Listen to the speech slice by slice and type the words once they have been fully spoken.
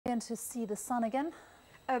Going to see the sun again?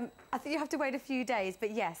 I think you have to wait a few days,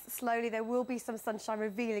 but yes, slowly there will be some sunshine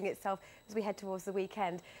revealing itself as we head towards the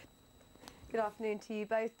weekend. Good afternoon to you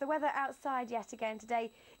both. The weather outside yet again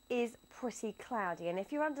today is pretty cloudy, and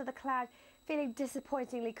if you're under the cloud feeling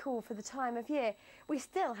disappointingly cool for the time of year, we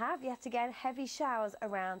still have yet again heavy showers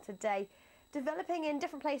around today. Developing in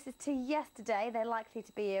different places to yesterday, they're likely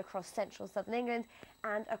to be across central southern England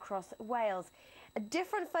and across Wales. A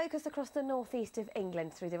different focus across the northeast of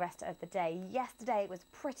England through the rest of the day. Yesterday it was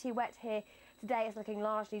pretty wet here. Today it's looking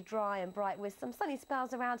largely dry and bright with some sunny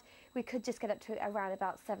spells around. We could just get up to around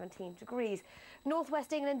about 17 degrees.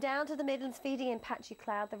 Northwest England down to the Midlands feeding in patchy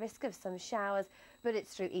cloud, the risk of some showers, but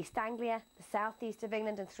it's through East Anglia, the southeast of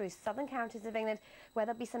England and through southern counties of England where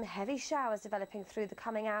there'll be some heavy showers developing through the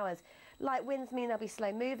coming hours. Light winds mean they'll be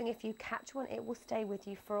slow moving. If you catch one, it will stay with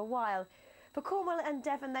you for a while. For Cornwall and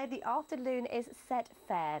Devon, though, the afternoon is set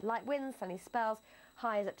fair. Light winds, sunny spells,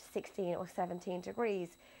 highs up to 16 or 17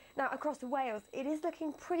 degrees. Now, across Wales, it is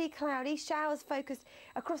looking pretty cloudy. Showers focused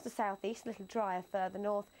across the southeast, a little drier further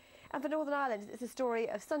north. And for Northern Ireland, it's a story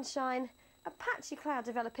of sunshine, a patchy cloud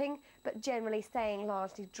developing, but generally staying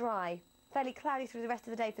largely dry. Fairly cloudy through the rest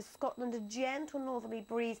of the day for Scotland. A gentle northerly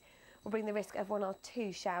breeze will bring the risk of 1 or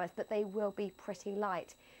 2 showers, but they will be pretty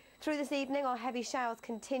light. Through this evening, our heavy showers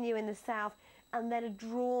continue in the south and then are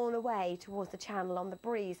drawn away towards the Channel on the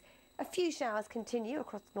breeze. A few showers continue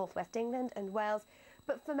across northwest England and Wales,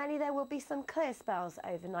 but for many there will be some clear spells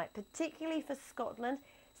overnight, particularly for Scotland.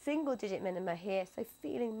 Single-digit minima here, so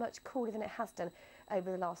feeling much cooler than it has done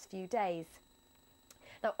over the last few days.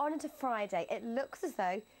 Now, on into Friday, it looks as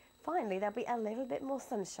though finally there'll be a little bit more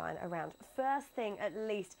sunshine around. First thing at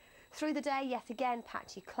least. Through the day, yet again,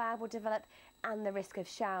 patchy cloud will develop and the risk of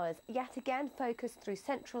showers. Yet again, focused through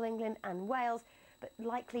central England and Wales, but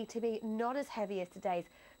likely to be not as heavy as today's.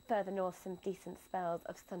 Further north, some decent spells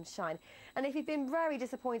of sunshine. And if you've been very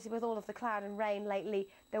disappointed with all of the cloud and rain lately,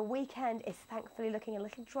 the weekend is thankfully looking a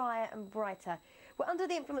little drier and brighter. We're under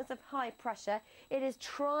the influence of high pressure. It is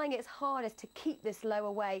trying its hardest to keep this low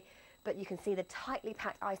away, but you can see the tightly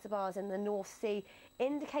packed isobars in the North Sea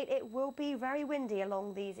indicate it will be very windy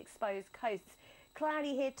along these exposed coasts.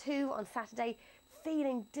 Cloudy here too on Saturday,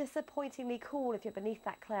 feeling disappointingly cool if you're beneath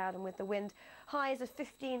that cloud and with the wind. Highs of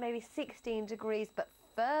 15, maybe 16 degrees, but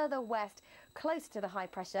further west, close to the high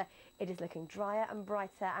pressure, it is looking drier and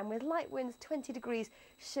brighter, and with light winds, 20 degrees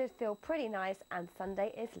should feel pretty nice, and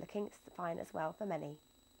Sunday is looking fine as well for many.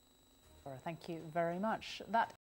 Laura, thank you very much. That